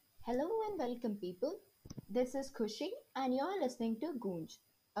Hello and welcome, people. This is Kushi, and you're listening to Goonj,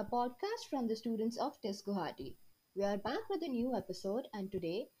 a podcast from the students of TIS Guwahati. We are back with a new episode, and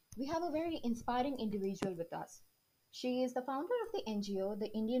today we have a very inspiring individual with us. She is the founder of the NGO,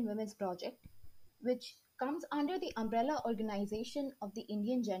 the Indian Women's Project, which comes under the umbrella organization of the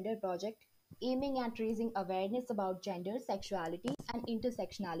Indian Gender Project, aiming at raising awareness about gender, sexuality, and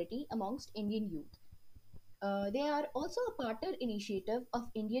intersectionality amongst Indian youth. They are also a partner initiative of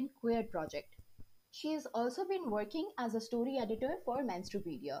Indian Queer Project. She has also been working as a story editor for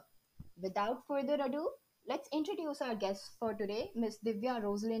Menstrupedia. Without further ado, let's introduce our guest for today, Miss Divya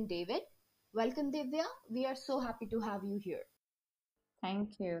Rosalind David. Welcome, Divya. We are so happy to have you here.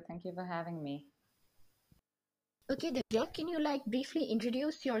 Thank you. Thank you for having me. Okay, Divya, can you briefly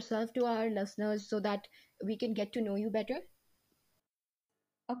introduce yourself to our listeners so that we can get to know you better?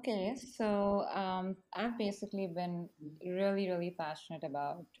 Okay, so I've basically been really passionate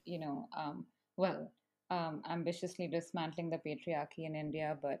about, ambitiously dismantling the patriarchy in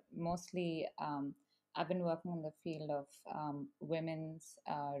India, but mostly I've been working in the field of women's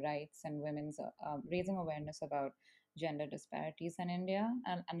rights and women's raising awareness about gender disparities in India,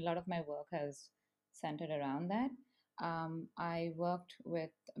 and a lot of my work has centered around that. I worked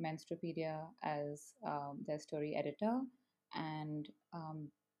with Menstrupedia as their story editor, and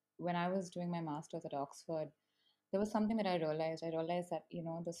when I was doing my master's at Oxford, there was something that I realized. I realized that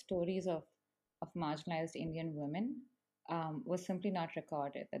the stories of marginalized Indian women was simply not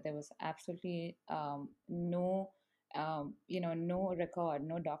recorded. That there was absolutely no no record,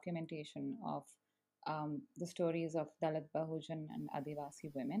 no documentation of the stories of Dalit, Bahujan, and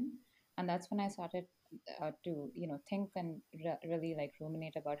Adivasi women. And that's when I started to think and really like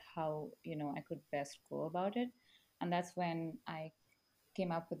ruminate about how I could best go about it. And that's when I came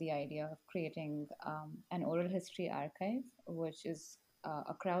up with the idea of creating an oral history archive, which is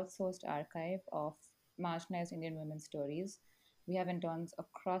a crowdsourced archive of marginalized Indian women's stories. We have interns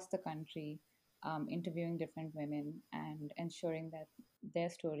across the country interviewing different women and ensuring that their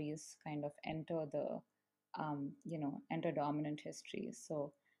stories kind of enter the, enter dominant history.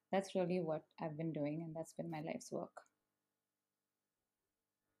 So that's really what I've been doing, and that's been my life's work.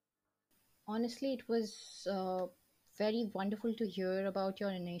 Honestly, it was very wonderful to hear about your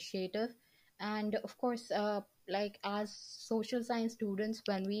initiative. And of course, as social science students,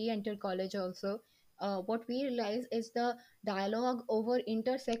 when we enter college, also, what we realize is the dialogue over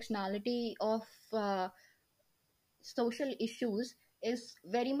intersectionality of social issues is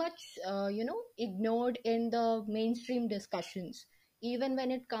very much ignored in the mainstream discussions, even when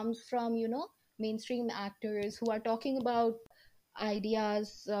it comes from mainstream actors who are talking about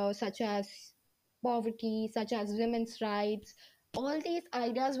ideas such as poverty, such as women's rights. All these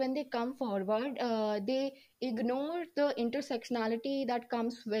ideas, when they come forward, they ignore the intersectionality that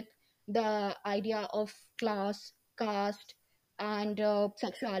comes with the idea of class, caste, and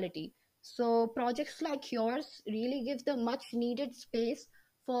sexuality. So projects like yours really give the much needed space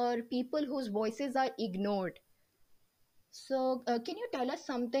for people whose voices are ignored. So can you tell us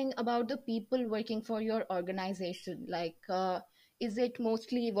something about the people working for your organization? Is it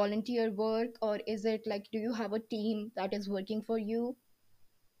mostly volunteer work, or is it like, do you have a team that is working for you?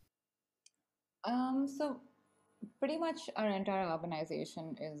 So pretty much our entire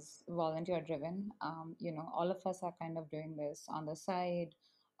organization is volunteer driven. All of us are kind of doing this on the side,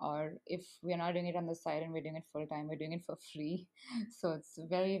 or if we're not doing it on the side and we're doing it full time, we're doing it for free. So it's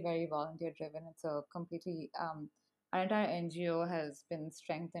very volunteer driven. It's a completely our entire NGO has been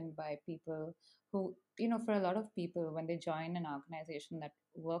strengthened by people who, for a lot of people, when they join an organization that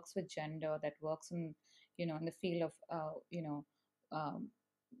works with gender, that works in, in the field of, um,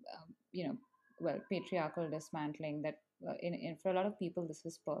 you know, patriarchal dismantling, that for a lot of people this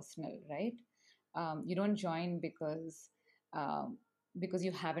is personal, right? You don't join um, because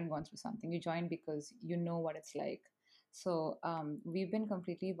you haven't gone through something. You join because you know what it's like. So we've been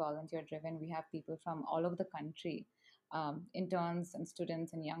completely volunteer driven. We have people from all over the country, interns and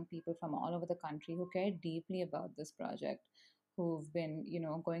students and young people from all over the country who care deeply about this project, who've been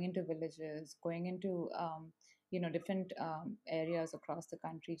going into villages, going into different areas across the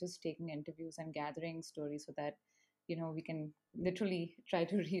country, just taking interviews and gathering stories so that we can literally try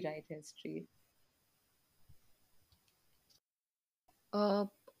to rewrite history. Uh,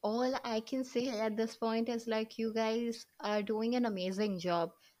 all I can say at this point is like you guys are doing an amazing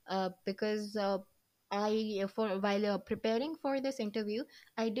job. Because I for while preparing for this interview,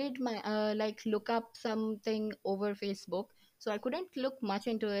 I did my look up something over Facebook. So I couldn't look much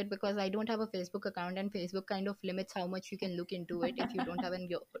into it because I don't have a Facebook account, and Facebook kind of limits how much you can look into it if you don't have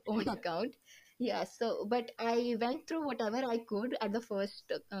your own account. Yeah, so but I went through whatever I could at the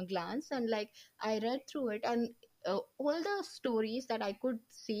first glance, and like I read through it, and all the stories that I could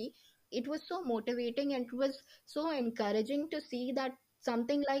see, it was so motivating and it was so encouraging to see that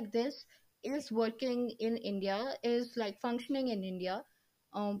something like this is working in India, is like functioning in India.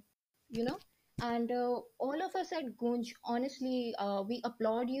 Um, you know, and all of us at Gunj, honestly, we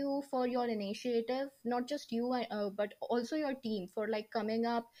applaud you for your initiative, not just you, but also your team for like coming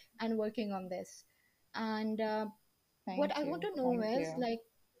up and working on this. And what Thank I want you. to know Thank is you. like,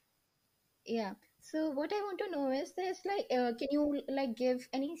 yeah. So what I want to know is this, like, can you like give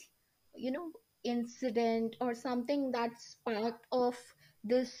any, you know, incident or something that sparked of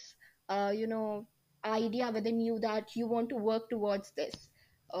this, idea within you that you want to work towards this,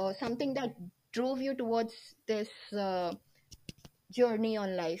 something that drove you towards this journey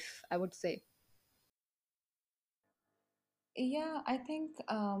on life, I would say. Yeah, I think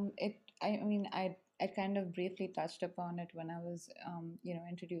I mean, I kind of briefly touched upon it when I was,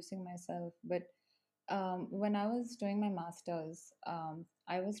 introducing myself. But when I was doing my master's,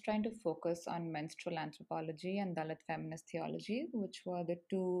 I was trying to focus on menstrual anthropology and Dalit feminist theology, which were the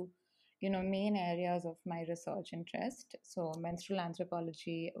two, main areas of my research interest. So menstrual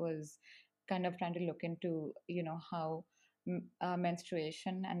anthropology was kind of trying to look into, how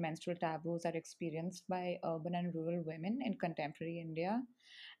menstruation and menstrual taboos are experienced by urban and rural women in contemporary India.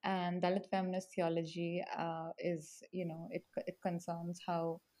 And Dalit feminist theology is, it concerns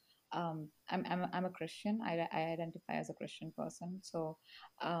how I'm a Christian. I identify as a Christian person. So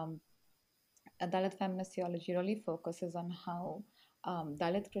um, Dalit feminist theology really focuses on how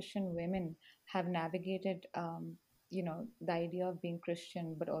Dalit Christian women have navigated, the idea of being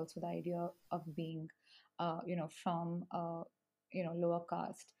Christian, but also the idea of being, from, lower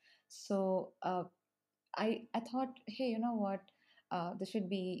caste. So I thought, hey, you know what? This should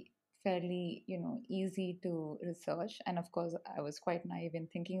be fairly, easy to research. And of course, I was quite naive in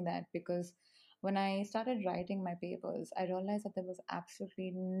thinking that, because when I started writing my papers, I realized that there was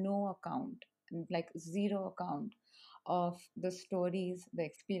absolutely no account, like zero account of the stories, the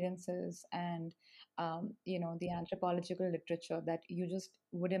experiences, and the anthropological literature that you just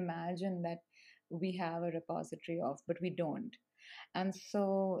would imagine that we have a repository of, but we don't. And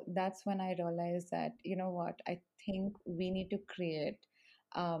so that's when I realized that, you know what, I think we need to create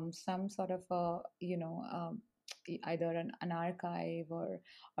some sort of a, either an archive or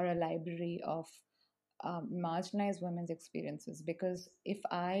a library of marginalized women's experiences. Because if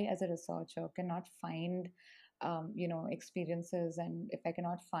I, as a researcher, cannot find, experiences, and if I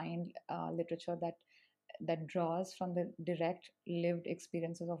cannot find literature that draws from the direct lived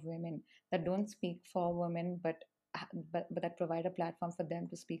experiences of women, that don't speak for women, but that provide a platform for them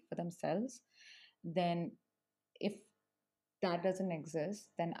to speak for themselves, then if that doesn't exist,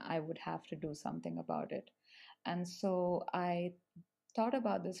 then I would have to do something about it. And so I thought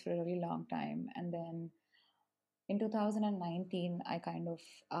about this for a really long time, and then in 2019, I kind of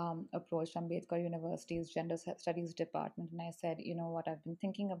approached Ambedkar University's Gender Studies department, and I said, you know what, I've been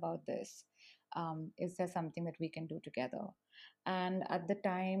thinking about this. Is there something that we can do together? And at the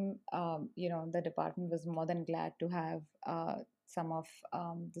time, the department was more than glad to have some of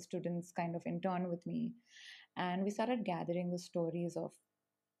the students kind of intern with me. And we started gathering the stories of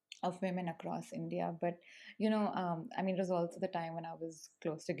women across India. But, I mean, it was also the time when I was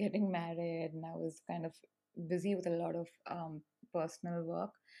close to getting married, and I was kind of busy with a lot of personal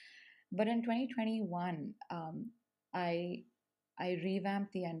work. But in 2021, I I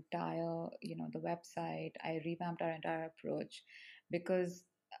revamped the entire, the website. I revamped our entire approach, because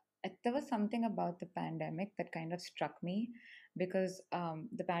there was something about the pandemic that kind of struck me, because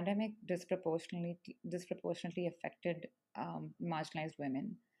the pandemic disproportionately affected marginalized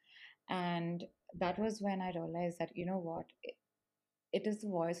women. And that was when I realized that, you know what, it is the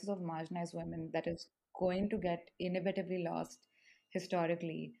voices of marginalized women that is going to get inevitably lost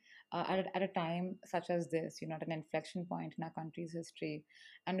historically, at a time such as this, at an inflection point in our country's history.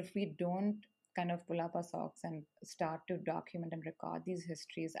 And if we don't kind of pull up our socks and start to document and record these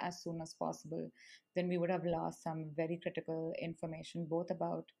histories as soon as possible, then we would have lost some very critical information, both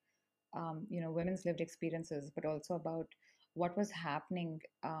about women's lived experiences, but also about what was happening,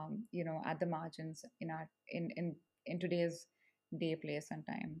 at the margins in today's day, place, and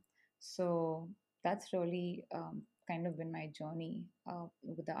time. So that's really kind of been my journey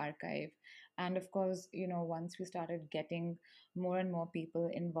with the archive. And of course, once we started getting more and more people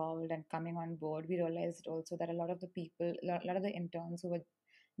involved and coming on board, we realized also that a lot of the people, a lot of the interns who were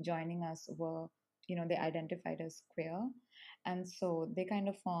joining us were, they identified as queer. And so they kind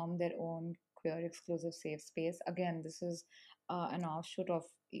of formed their own queer exclusive safe space. Again, this is an offshoot of,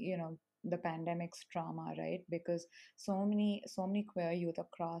 the pandemic's trauma, right? Because so many queer youth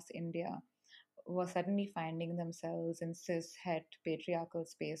across India were suddenly finding themselves in cis het patriarchal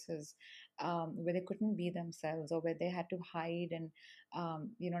spaces, where they couldn't be themselves, or where they had to hide and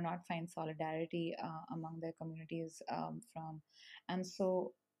not find solidarity among their communities from. And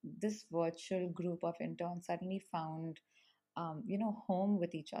so this virtual group of interns suddenly found home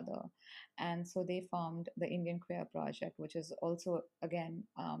with each other. And so they formed the Indian Queer Project, which is also, again,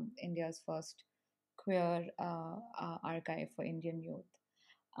 India's first queer archive for Indian youth.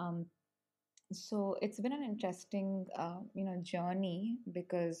 Um, so it's been an interesting, journey,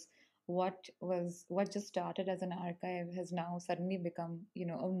 because what just started as an archive has now suddenly become,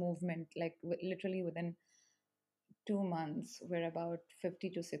 a movement. Like literally within 2 months, we're about 50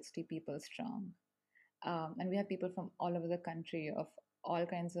 to 60 people strong, and we have people from all over the country of all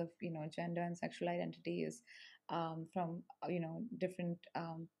kinds of gender and sexual identities, from different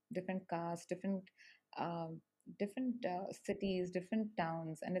castes, um, different cities, different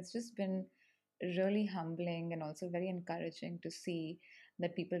towns. And it's just been really humbling and also very encouraging to see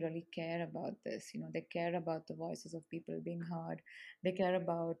that people really care about this. They care about the voices of people being heard. They care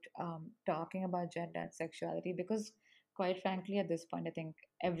about talking about gender and sexuality, because quite frankly, at this point, I think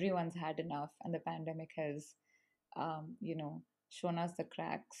everyone's had enough, and the pandemic has, shown us the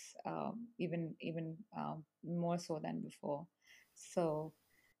cracks, even more so than before. So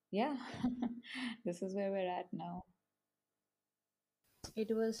yeah, this is where we're at now. It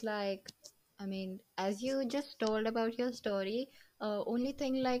was like, I mean, as you just told about your story, only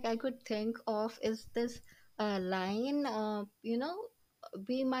thing like I could think of is this line.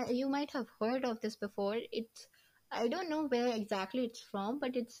 We might you might have heard of this before. It's, I don't know where exactly it's from,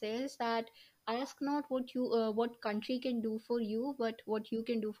 but it says that ask not what country can do for you, but what you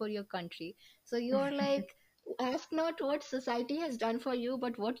can do for your country. So you're like, ask not what society has done for you,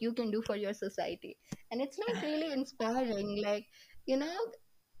 but what you can do for your society. And it's like really inspiring. Like, you know,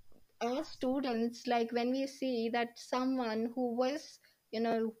 as students, like when we see that someone who was, you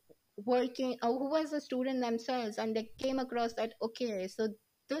know, working or who was a student themselves, and they came across that, okay, so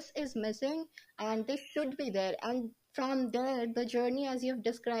this is missing and this should be there. And from there, the journey, as you've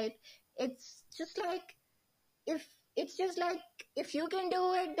described, it's just like, if it's just like, if you can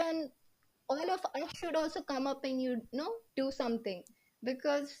do it, then all of us should also come up and, do something.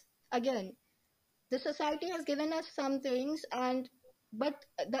 Because again, the society has given us some things, and but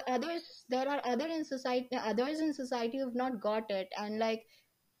the others, there are others in society who've not got it. And like,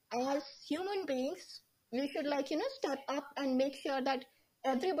 as human beings, we should, like, step up and make sure that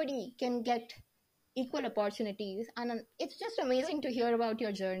everybody can get equal opportunities. And it's just amazing to hear about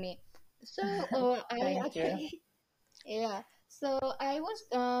your journey. So I Thank you. actually yeah, so I was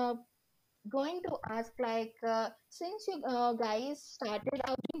going to ask, like, since you guys started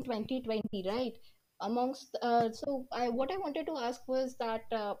out in 2020, right? Amongst so I what I wanted to ask was that,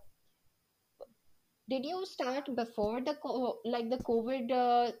 did you start before like the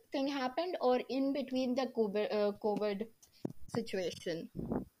COVID thing happened, or in between the COVID situation?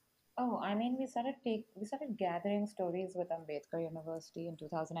 Oh, I mean, we started gathering stories with Ambedkar University in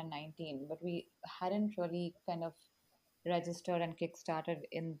 2019, but we hadn't really kind of registered and kickstarted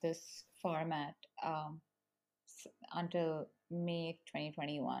in this format until May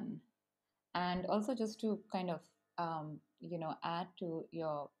 2021. And also, just to kind of add to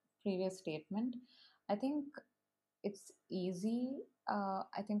your previous statement, I think it's easy,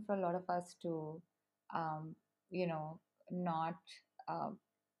 I think, for a lot of us to, um, you know, not uh,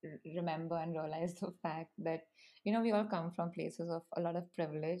 remember and realize the fact that, we all come from places of a lot of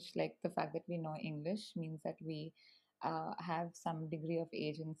privilege. Like the fact that we know English means that we have some degree of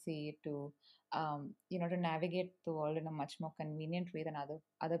agency to navigate the world in a much more convenient way than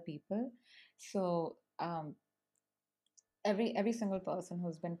other people. So, every single person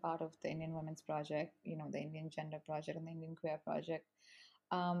who's been part of the Indian Women's Project, the Indian Gender Project, and the Indian Queer Project,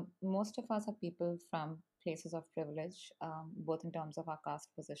 most of us are people from places of privilege, both in terms of our caste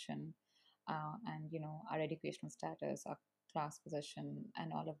position, and our educational status, our class position,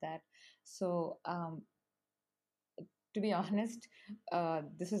 and all of that. So, to be honest,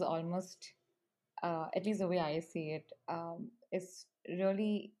 this is almost, at least the way I see it, is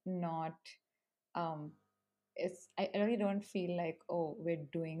really not. Um, I really don't feel like, oh, we're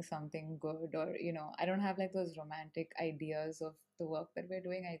doing something good, or I don't have like those romantic ideas of the work that we're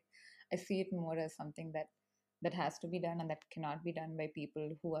doing. I see it more as something that has to be done, and that cannot be done by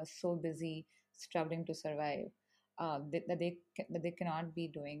people who are so busy struggling to survive, that they cannot be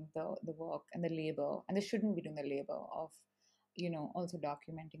doing the work and the labor, and they shouldn't be doing the labor of also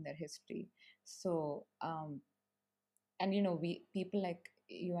documenting their history. So, and we people like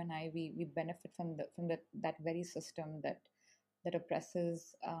you and I, we benefit from that very system that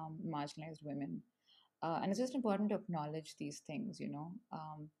oppresses marginalized women. And it's just important to acknowledge these things, you know.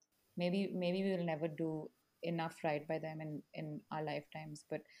 Maybe we will never do enough right by them in our lifetimes,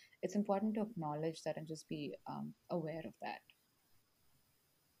 but it's important to acknowledge that and just be aware of that.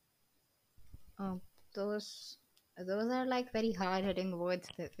 Um, those those are like very hard hitting words,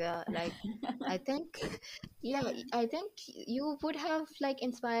 Divya. Like, I think, yeah, I think you would have like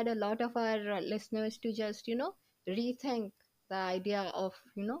inspired a lot of our listeners to just, rethink the idea of,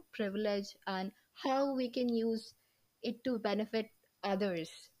 privilege and how we can use it to benefit others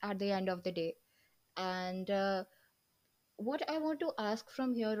at the end of the day. And what I want to ask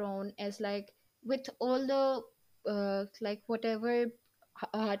from here on is like, with all the like whatever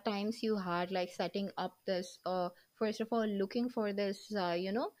times you had, like setting up this, first of all, looking for this, uh,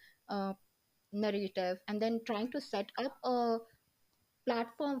 narrative, and then trying to set up a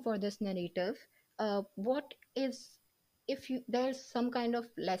platform for this narrative. What is, if you there's some kind of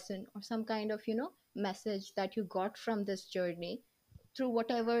lesson or some kind of, message that you got from this journey through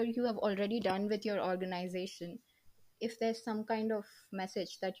whatever you have already done with your organization, if there's some kind of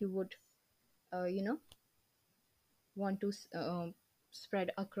message that you would want to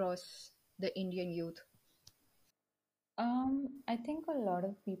spread across the Indian youth. I think a lot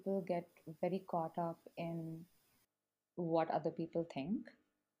of people get very caught up in what other people think.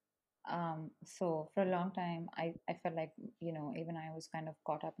 So for a long time, I felt like, you know, even I was kind of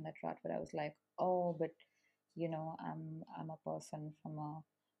caught up in that rut where I was like, oh, but you know, I'm a person from a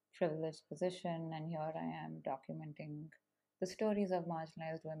privileged position, and here I am documenting the stories of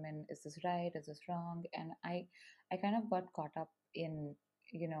marginalized women. Is this right? Is this wrong? And I kind of got caught up in,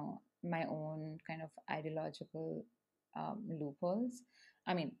 you know, my own kind of ideological loopholes.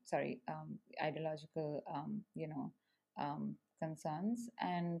 I mean, sorry, ideological, concerns.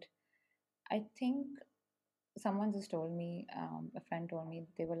 And I think someone just told me, a friend told me,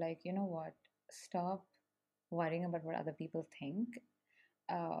 they were like, you know what, stop worrying about what other people think.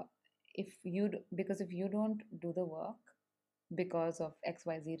 Uh, because if you don't do the work because of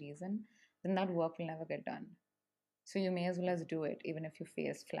XYZ reason, then that work will never get done. So you may as well as do it, even if you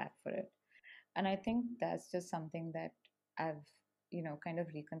face flack for it. And I think that's just something that I've, you know, kind of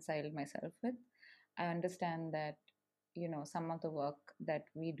reconciled myself with. I understand that, you know, some of the work that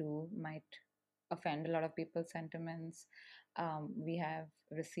we do might offend a lot of people's sentiments. We have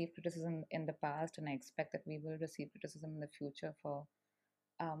received criticism in the past, and I expect that we will receive criticism in the future for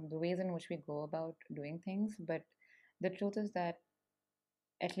the ways in which we go about doing things. But the truth is that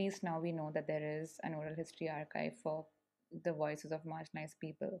at least now we know that there is an oral history archive for the voices of marginalized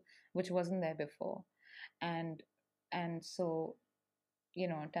people, which wasn't there before. And so, you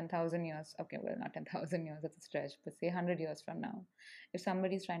know, 10,000 years, okay, well, not 10,000 years, that's a stretch, but say 100 years from now, if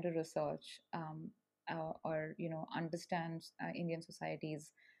somebody's trying to research or, you know, understand Indian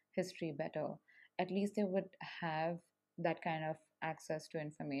society's history better, at least they would have that kind of access to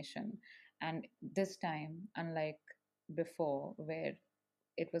information. And this time, unlike before, where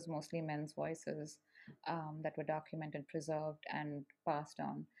it was mostly men's voices that were documented, preserved, and passed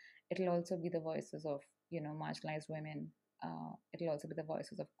on, it'll also be the voices of, you know, marginalized women. It'll also be the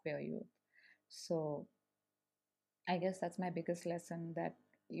voices of queer youth. So I guess that's my biggest lesson, that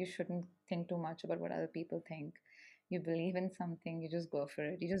you shouldn't think too much about what other people think. You believe in something, you just go for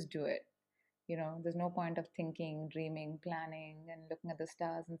it, you just do it. You know, there's no point of thinking, dreaming, planning, and looking at the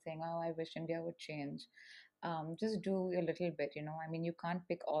stars and saying, oh, I wish India would change. Just do a little bit, you know. I mean, you can't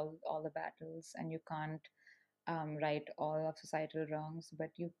pick all the battles, and you can't right all of societal wrongs, but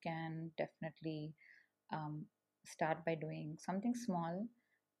you can definitely um, start by doing something small,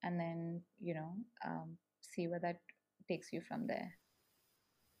 and then, you know, see where that takes you from there.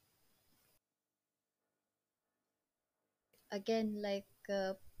 Again, like,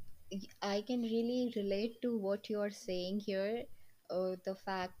 I can really relate to what you're saying here. The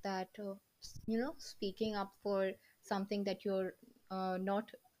fact that, speaking up for something that you're not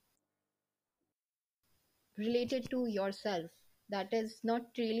related to yourself, that is not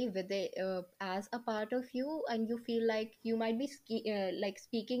really with it, as a part of you, and you feel like you might be like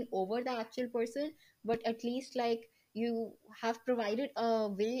speaking over the actual person, but at least like you have provided a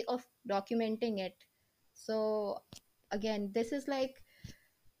way of documenting it. So again, this is like,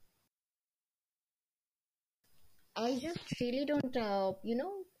 I just really don't,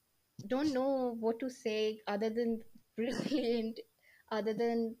 don't know what to say other than brilliant, other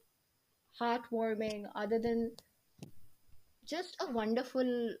than heartwarming, other than just a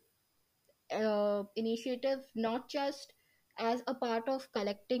wonderful initiative, not just as a part of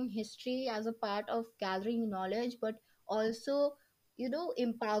collecting history, as a part of gathering knowledge, but also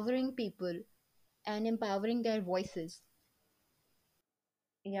empowering people and empowering their voices.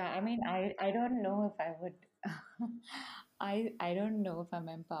 Yeah, I mean, I don't know if I would I don't know if I'm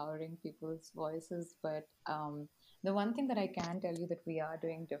empowering people's voices, but the one thing that I can tell you that we are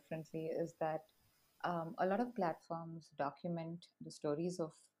doing differently is that a lot of platforms document the stories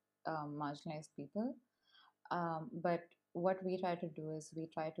of marginalized people. But what we try to do is we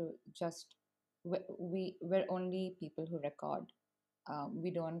try to just we're only people who record. We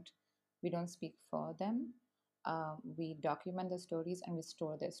don't speak for them. We document the stories and we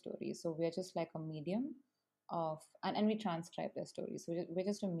store their stories. So we're just like a medium of, and we transcribe their stories. So we're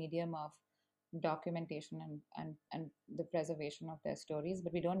just a medium of documentation and the preservation of their stories,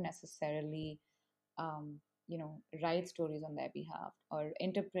 but we don't necessarily write stories on their behalf or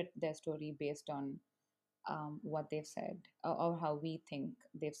interpret their story based on what they've said, or how we think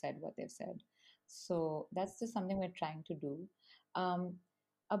they've said what they've said. So that's just something we're trying to do. Um,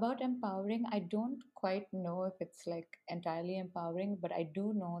 about empowering, I don't quite know if it's like entirely empowering, but I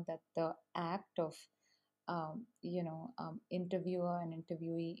do know that the act of interviewer and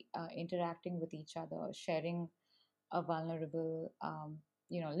interviewee interacting with each other, sharing a vulnerable,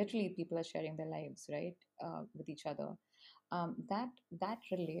 literally people are sharing their lives, right, with each other. That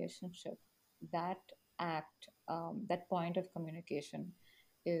relationship, that act, that point of communication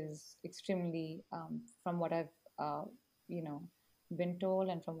is extremely, from what I've, you know, been told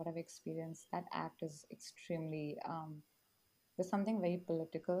and from what I've experienced, that act is extremely, there's something very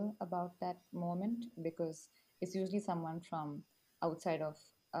political about that moment because it's usually someone from outside of,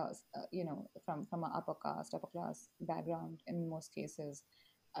 from an upper class background in most cases,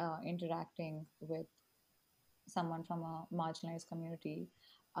 interacting with someone from a marginalized community.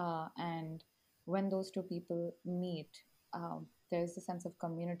 And when those two people meet, there's a sense of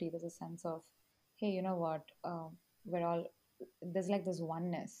community, there's a sense of, hey, you know what, we're all, there's like this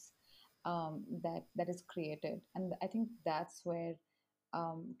oneness that is created. And I think that's where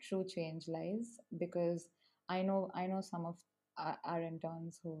true change lies, because I know some of our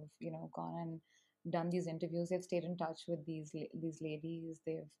interns who've gone and done these interviews. They've stayed in touch with these ladies.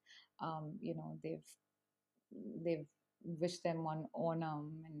 They've wished them on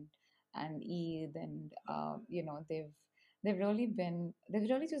Onam and Eid, and they've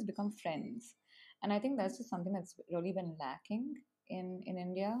really just become friends. And I think that's just something that's really been lacking in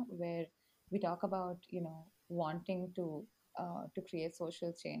India, where we talk about wanting to create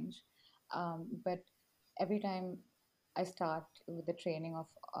social change, but every time I start with the training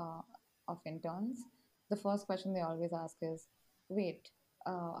of interns, the first question they always ask is, "Wait,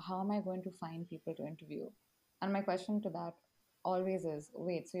 how am I going to find people to interview?" And my question to that always is,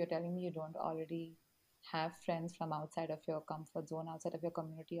 "Wait, so you're telling me you don't already have friends from outside of your comfort zone, outside of your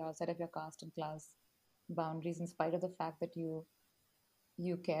community, outside of your caste and class boundaries, in spite of the fact that you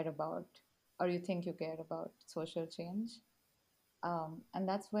care about, or you think you care about, social change?" And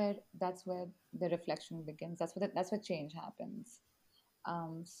that's where the reflection begins. That's where change happens.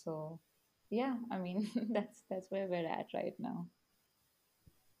 So yeah, I mean, that's where we're at right now.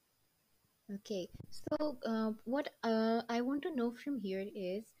 Okay, so what I want to know from here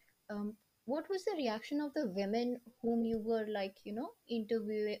is, um, what was the reaction of the women whom you were like,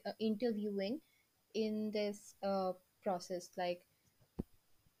 interviewing in this process, like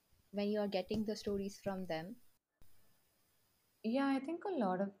when you are getting the stories from them? Yeah, I think a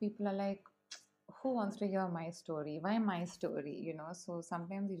lot of people are like, who wants to hear my story? Why my story? So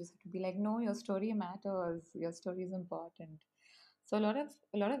sometimes you just have to be like, no, your story matters. Your story is important. So a lot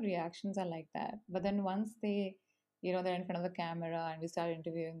of reactions are like that. But then once they're in front of the camera and we start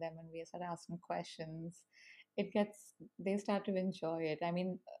interviewing them and we start asking questions, they start to enjoy it. I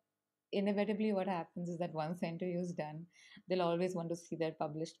mean, inevitably what happens is that once the interview is done, they'll always want to see their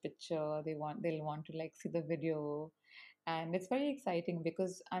published picture. They'll want to like see the video, and it's very exciting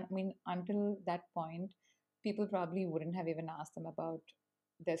because I mean, until that point, people probably wouldn't have even asked them about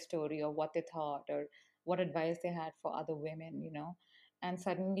their story or what they thought or what advice they had for other women, and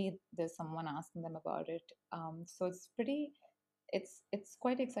suddenly there's someone asking them about it. So it's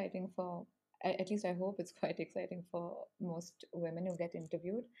quite exciting for, at least I hope it's quite exciting for most women who get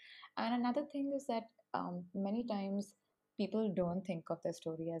interviewed. And another thing is that many times people don't think of their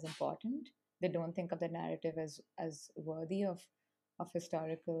story as important. They don't think of the narrative as worthy of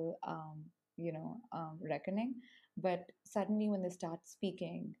historical reckoning. But suddenly when they start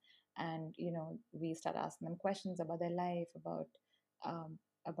speaking, and we start asking them questions about their life, um,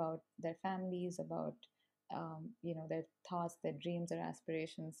 about their families, about their thoughts, their dreams, their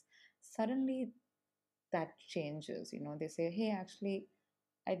aspirations, suddenly that changes. They say, hey, actually,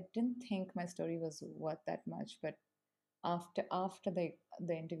 I didn't think my story was worth that much, but after the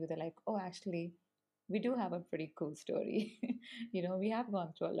interview, they're like, oh, actually, we do have a pretty cool story. We have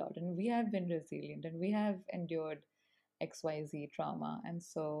gone through a lot, and we have been resilient, and we have endured XYZ trauma, and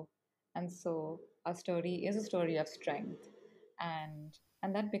so our story is a story of strength, and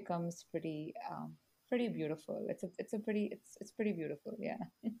that becomes pretty beautiful. It's pretty beautiful, yeah.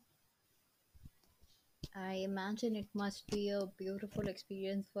 I imagine it must be a beautiful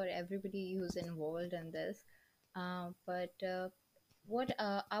experience for everybody who's involved in this. But what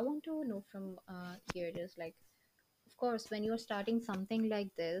I want to know from here is like, of course, when you're starting something like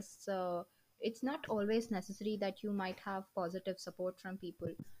this, it's not always necessary that you might have positive support from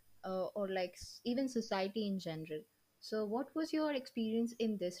people, or like even society in general. So, what was your experience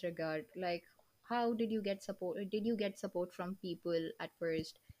in this regard? Like, how did you get support? Did you get support from people at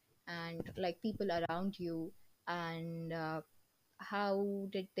first, and like people around you, and how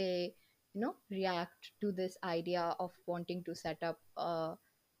did they, react to this idea of wanting to set up a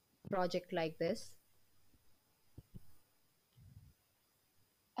project like this?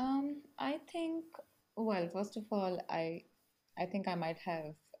 I think, well, first of all, I think I might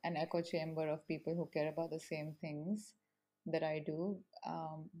have an echo chamber of people who care about the same things that I do.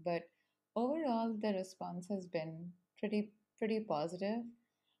 But overall, the response has been pretty positive.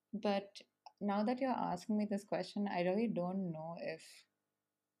 But now that you're asking me this question, I really don't know if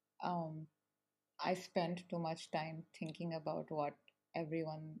um, I spent too much time thinking about what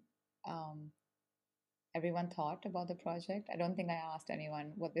everyone um, everyone thought about the project. I don't think I asked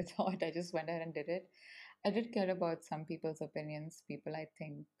anyone what they thought. I just went ahead and did it. I did care about some people's opinions, people I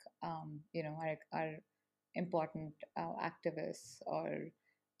think are important activists, or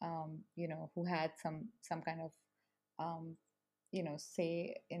who had some kind of um,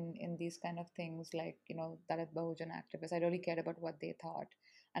 say in these kind of things, like Dalit Bahujan activists. I really cared about what they thought,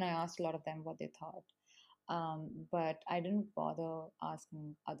 and I asked a lot of them what they thought. But I didn't bother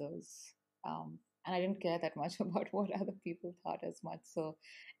asking others. And I didn't care that much about what other people thought as much. So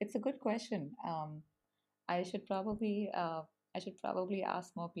it's a good question. I should probably I should probably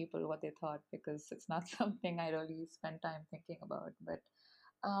ask more people what they thought, because it's not something I really spend time thinking about. But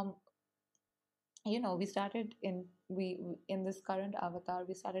um, we started in this current avatar.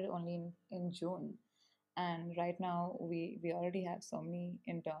 We started only in June, and right now we already have so many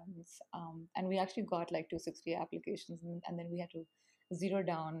interns, and we actually got like 260 applications, and then we had to zero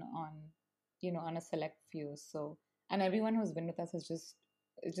down on on a select few. So, and everyone who's been with us has just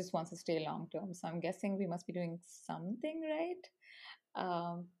wants to stay long term, so I'm guessing we must be doing something right.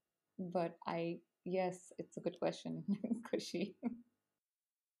 But I Yes, it's a good question. Kushi.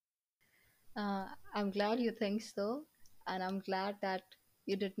 I'm glad you think so, and I'm glad that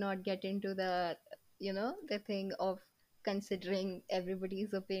you did not get into the thing of considering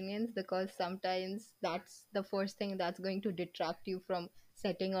everybody's opinions, because sometimes that's the first thing that's going to detract you from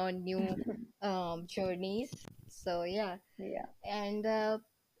setting on new journeys. So yeah, Yeah. and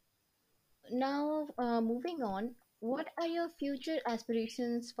now moving on, what are your future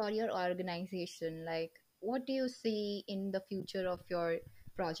aspirations for your organization? Like, what do you see in the future of your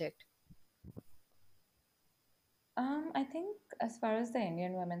project? I think as far as the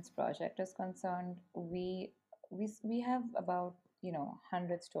Indian Women's Project is concerned, we have about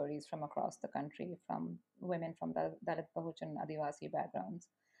 100 stories from across the country, from women from the Dalit, Bahujan, Adivasi backgrounds.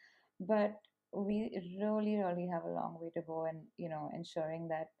 But we really have a long way to go in ensuring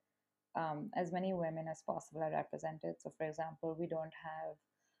that as many women as possible are represented. So, for example, we don't have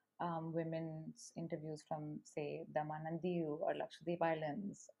women's interviews from, say, Daman and Diu or Lakshadweep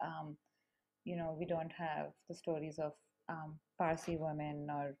Islands. We don't have the stories of Parsi women,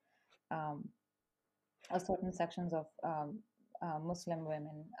 um, or certain sections of Muslim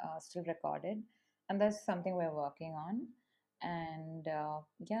women still recorded, and that's something we're working on. And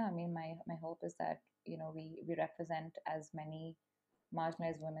yeah, I mean, my hope is that we represent as many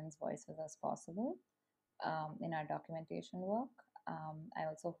marginalized women's voices as possible in our documentation work. I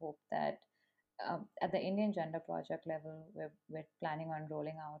also hope that at the Indian Gender Project level, we're planning on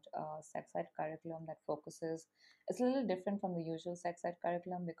rolling out a sex ed curriculum that focuses. It's a little different from the usual sex ed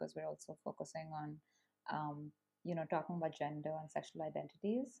curriculum, because we're also focusing on, talking about gender and sexual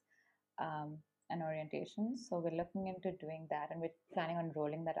identities um, and orientations. So we're looking into doing that, and we're planning on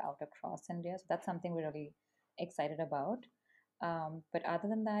rolling that out across India. So that's something we're really excited about. But other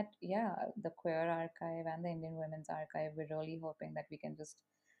than that, yeah, the Queer Archive and the Indian Women's Archive, we're really hoping that we can just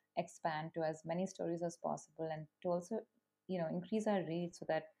expand to as many stories as possible, and to also increase our reach, so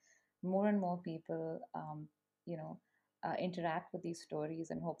that more and more people you know interact with these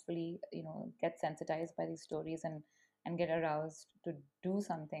stories, and hopefully get sensitized by these stories, and and get aroused to do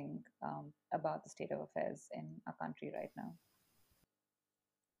something about the state of affairs in our country right now.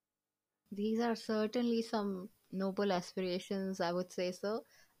 These are certainly some noble aspirations, I would say so.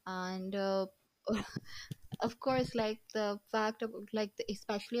 And of course, like the fact of like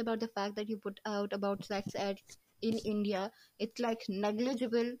especially about the fact that you put out about sex ed in India, it's like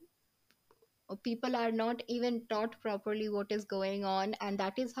negligible. People are not even taught properly what is going on, and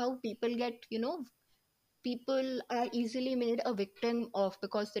that is how people get, people are easily made a victim of,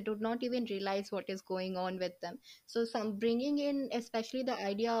 because they do not even realize what is going on with them. So some bringing in especially the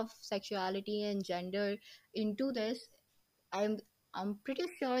idea of sexuality and gender into this, i'm I'm pretty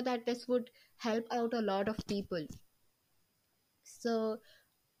sure that this would help out a lot of people. So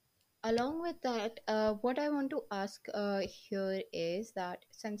along with that, what I want to ask here is that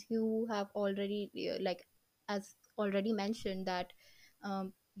since you have already like as already mentioned that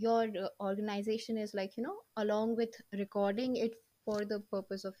your organization is like, along with recording it for the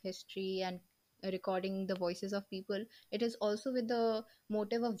purpose of history and recording the voices of people, it is also with the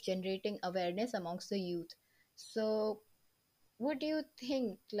motive of generating awareness amongst the youth. So what do you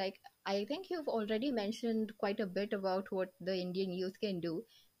think? Like, I think you've already mentioned quite a bit about what the Indian youth can do,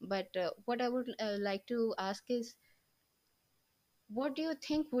 but what I would like to ask is, what do you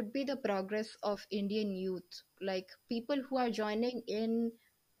think would be the progress of Indian youth? Like, people who are joining in,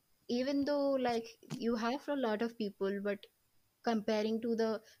 even though, like, you have a lot of people, but comparing to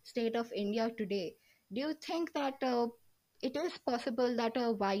the state of India today, do you think that it is possible that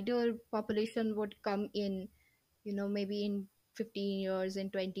a wider population would come in, maybe in 15 years, in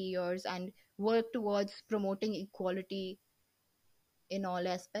 20 years, and work towards promoting equality in all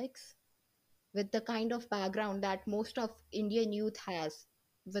aspects with the kind of background that most of Indian youth has,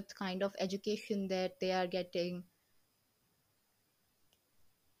 with kind of education that they are getting?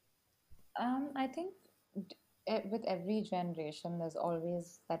 I think with every generation, there's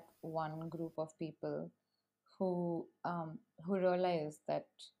always that one group of people who realize that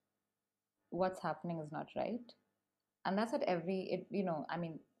what's happening is not right, and that's at every it you know I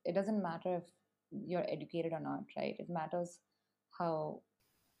mean, it doesn't matter if you're educated or not, right? It matters how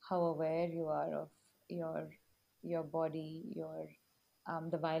how aware you are of your your body, your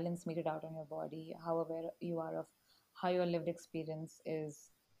the violence meted out on your body, how aware you are of how your lived experience is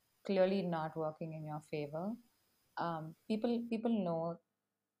clearly not working in your favor. People know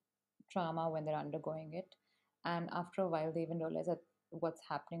trauma when they're undergoing it, and after a while they even realize that what's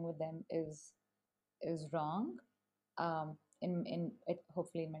happening with them is wrong. In it,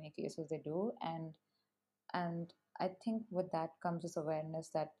 hopefully in many cases they do, and I think with that comes this awareness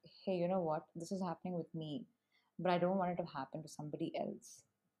that, hey, you know what, this is happening with me, but I don't want it to happen to somebody else.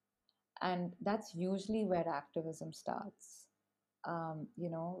 And that's usually where activism starts.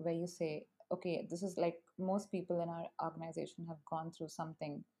 Where you say, okay, this is like most people in our organization have gone through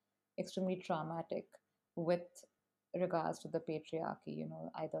something extremely traumatic with regards to the patriarchy.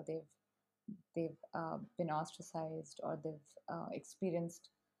 Either they've been ostracized, or they've experienced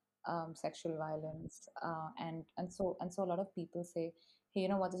sexual violence, and so a lot of people say, hey, you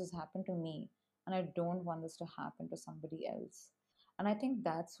know what, this has happened to me, and I don't want this to happen to somebody else. And I think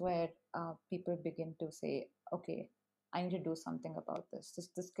that's where people begin to say, okay, I need to do something about this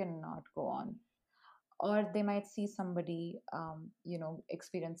cannot go on. Or they might see somebody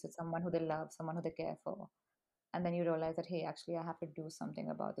experience it, someone who they love, someone who they care for, and then you realize that, hey, actually I have to do something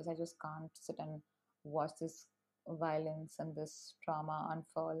about this. I just can't sit and watch this violence and this trauma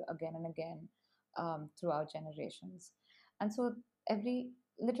unfold again and again throughout generations. And so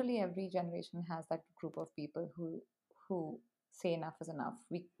literally every generation has that group of people who say enough is enough.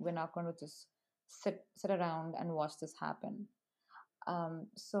 We're not going to just sit around and watch this happen.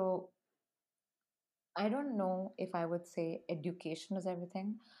 So I don't know if I would say education is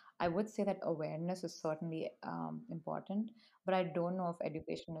everything. I would say that awareness is certainly important, but I don't know if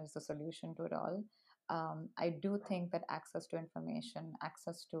education is the solution to it all. I do think that access to information,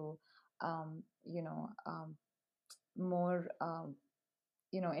 access to um, you know um, more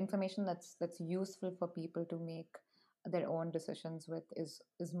information that's useful for people to make their own decisions with is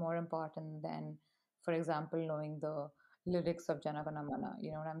more important than, for example, knowing the lyrics of Janagana Mana.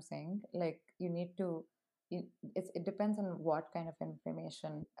 You know what I'm saying? Like, you need to it depends on what kind of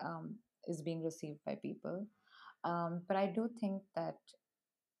information is being received by people. But I do think that,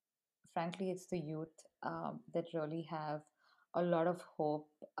 frankly, it's the youth that really have a lot of hope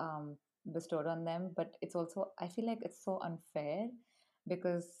bestowed on them. But it's also, I feel like it's so unfair,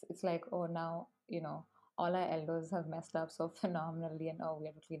 because it's like, oh, now, all our elders have messed up so phenomenally, and oh, we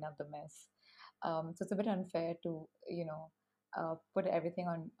have to clean up the mess. So it's a bit unfair to, put everything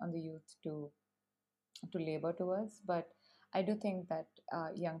on the youth to to labor towards. But I do think that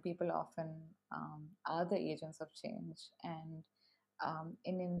young people often are the agents of change, and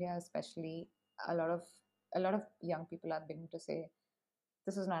in India, especially, a lot of a lot of young people are beginning to say,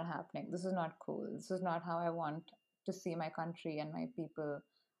 "This is not happening. This is not cool. This is not how I want to see my country and my people,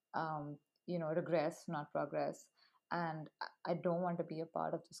 um, regress, not progress." And I don't want to be a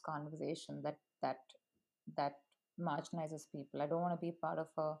part of this conversation that marginalizes people. I don't want to be part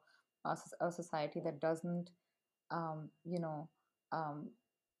of a society that doesn't, um, you know, um,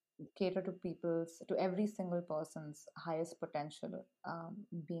 cater to every single person's highest potential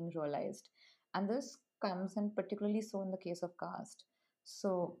being realized. And this comes in particularly so in the case of caste.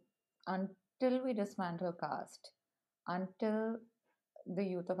 So until we dismantle caste, until the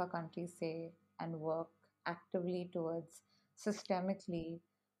youth of our country say and work actively towards systemically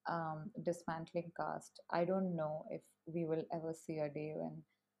dismantling caste, I don't know if we will ever see a day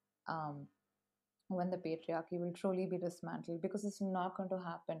um, when the patriarchy will truly be dismantled, because it's not going to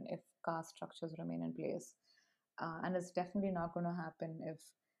happen if caste structures remain in place, and it's definitely not going to happen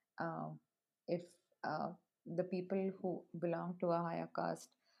uh, if uh, the people who belong to a higher caste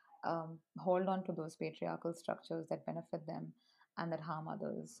hold on to those patriarchal structures that benefit them and that harm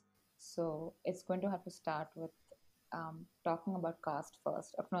others. So it's going to have to start with talking about caste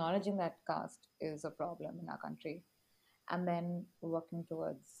first, acknowledging that caste is a problem in our country, and then working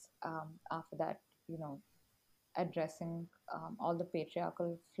towards, after that, you know, addressing all the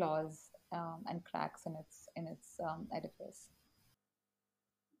patriarchal flaws and cracks in its edifice.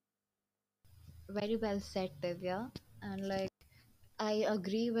 Very well said, Divya. And like, I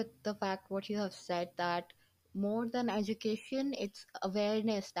agree with the fact what you have said, that more than education, it's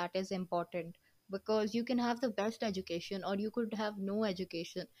awareness that is important, because you can have the best education or you could have no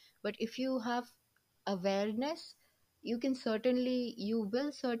education, but if you have awareness, you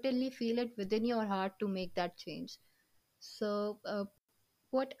will certainly feel it within your heart to make that change. So,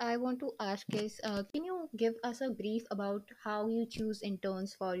 what I want to ask is, can you give us a brief about how you choose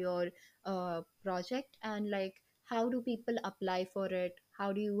interns for your project, and like how do people apply for it?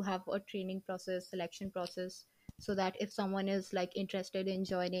 How do you have a training process, selection process, so that if someone is like interested in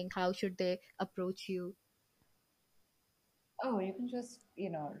joining, how should they approach you? Oh, you can just,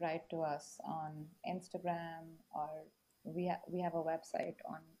 write to us on Instagram, or we have a website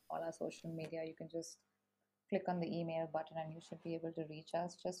on all our social media. You can just click on the email button and you should be able to reach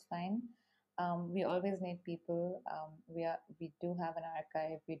us just fine. We always need people. We do have an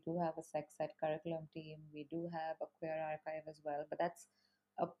archive. We do have a sex ed curriculum team. We do have a queer archive as well, but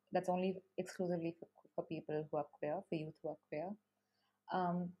that's only exclusively for people who are queer, for youth who are queer.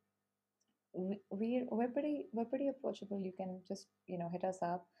 Um, we're pretty approachable. You can just hit us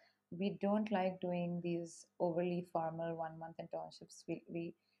up. We don't like doing these overly formal 1 month internships.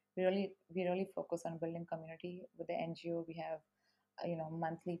 We really focus on building community with the NGO. We have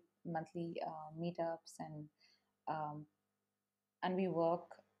monthly meetups, um, and we work,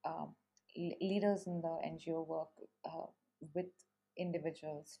 leaders in the NGO work with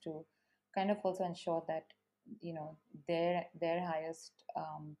individuals to kind of also ensure that their highest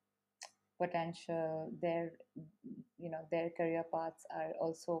potential, their career paths are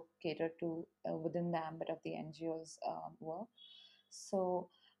also catered to within the ambit of the NGO's work. So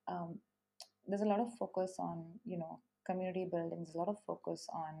um, there's a lot of focus on community building. There's a lot of focus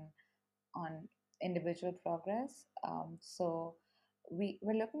on individual progress. So we're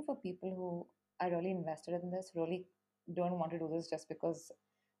looking for people who are really invested in this, really don't want to do this just because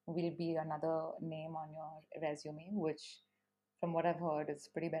we'll be another name on your resume, which from what I've heard is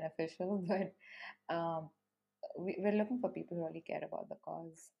pretty beneficial. But um, we're looking for people who really care about the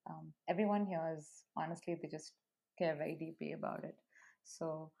cause. Everyone here is honestly, they just care very deeply about it.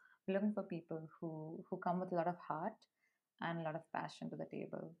 So we're looking for people who come with a lot of heart and a lot of passion to the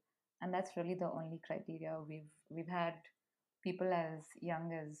table, and that's really the only criteria. We've had people as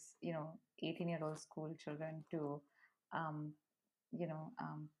young as 18-year-old school children to um,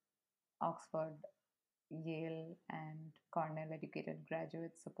 Oxford, Yale, and Cornell educated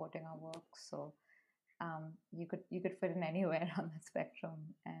graduates supporting our work. So you could fit in anywhere on the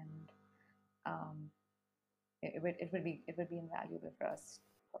spectrum, and um, it would be invaluable for us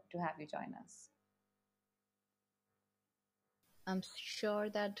to have you join us. I'm sure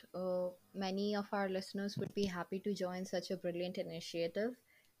that many of our listeners would be happy to join such a brilliant initiative.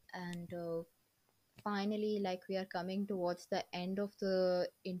 And finally, like, we are coming towards the end of the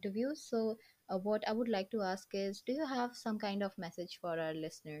interview. So, what I would like to ask is, do you have some kind of message for our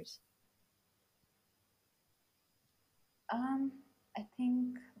listeners? Um, I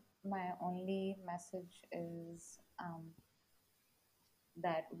think my only message is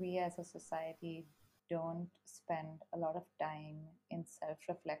that we as a society don't spend a lot of time in self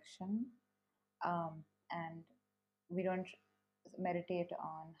reflection, and we don't meditate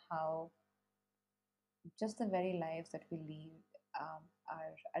on how just the very lives that we lead um,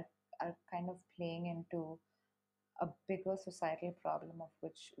 are, are are kind of playing into a bigger societal problem of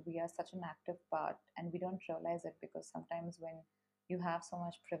which we are such an active part, and we don't realize it because sometimes when you have so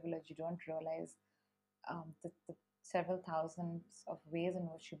much privilege, you don't realize the several thousands of ways in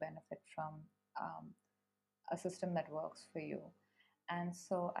which you benefit from um, a system that works for you. And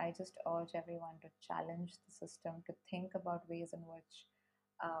so I just urge everyone to challenge the system, to think about ways in which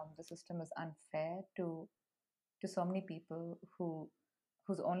the system is unfair to so many people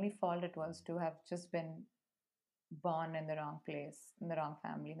whose only fault it was to have just been born in the wrong place, in the wrong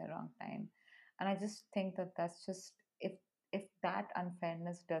family, in the wrong time. And I just think that that's just if that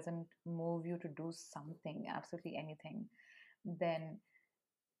unfairness doesn't move you to do something, absolutely anything, then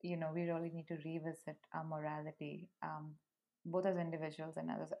we really need to revisit our morality, both as individuals and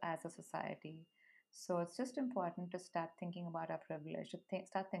as a society. So it's just important to start thinking about our privilege, to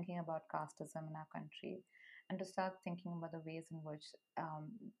start thinking about casteism in our country, and to start thinking about the ways in which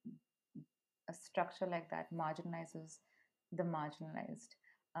a structure like that marginalizes the marginalized,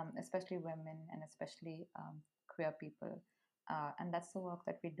 especially women and especially queer people. And that's the work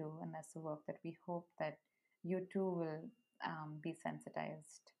that we do, and that's the work that we hope that you too will be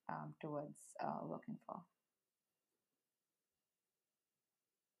sensitized towards working for.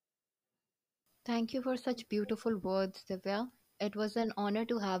 Thank you for such beautiful words, Divya. It was an honor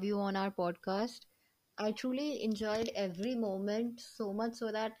to have you on our podcast. I truly enjoyed every moment so much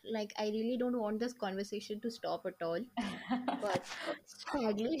so that like I really don't want this conversation to stop at all. But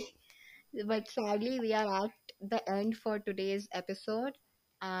sadly, but sadly, we are at the end for today's episode.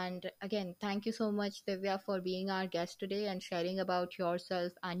 And again, thank you so much, Divya, for being our guest today and sharing about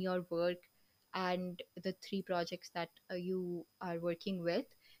yourself and your work and the three projects that you are working with.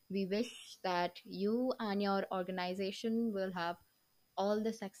 We wish that you and your organization will have all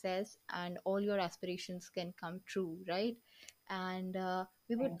the success and all your aspirations can come true, right? And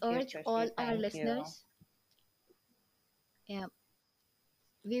we would Thank you, urge all Srishti. our Thank you. listeners, yeah,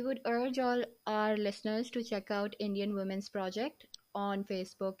 we would urge all our listeners to check out Indian Women's Project on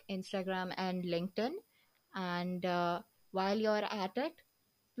Facebook, Instagram, and LinkedIn. And while you're at it,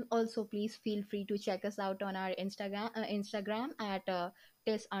 also please feel free to check us out on our Instagram at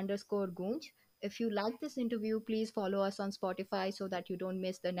tis underscore goonj. If you like this interview, please follow us on Spotify so that you don't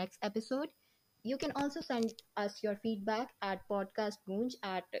miss the next episode. You can also send us your feedback at podcastgoonj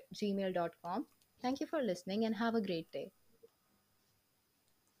at gmail.com. Thank you for listening and have a great day.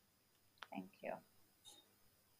 Thank you.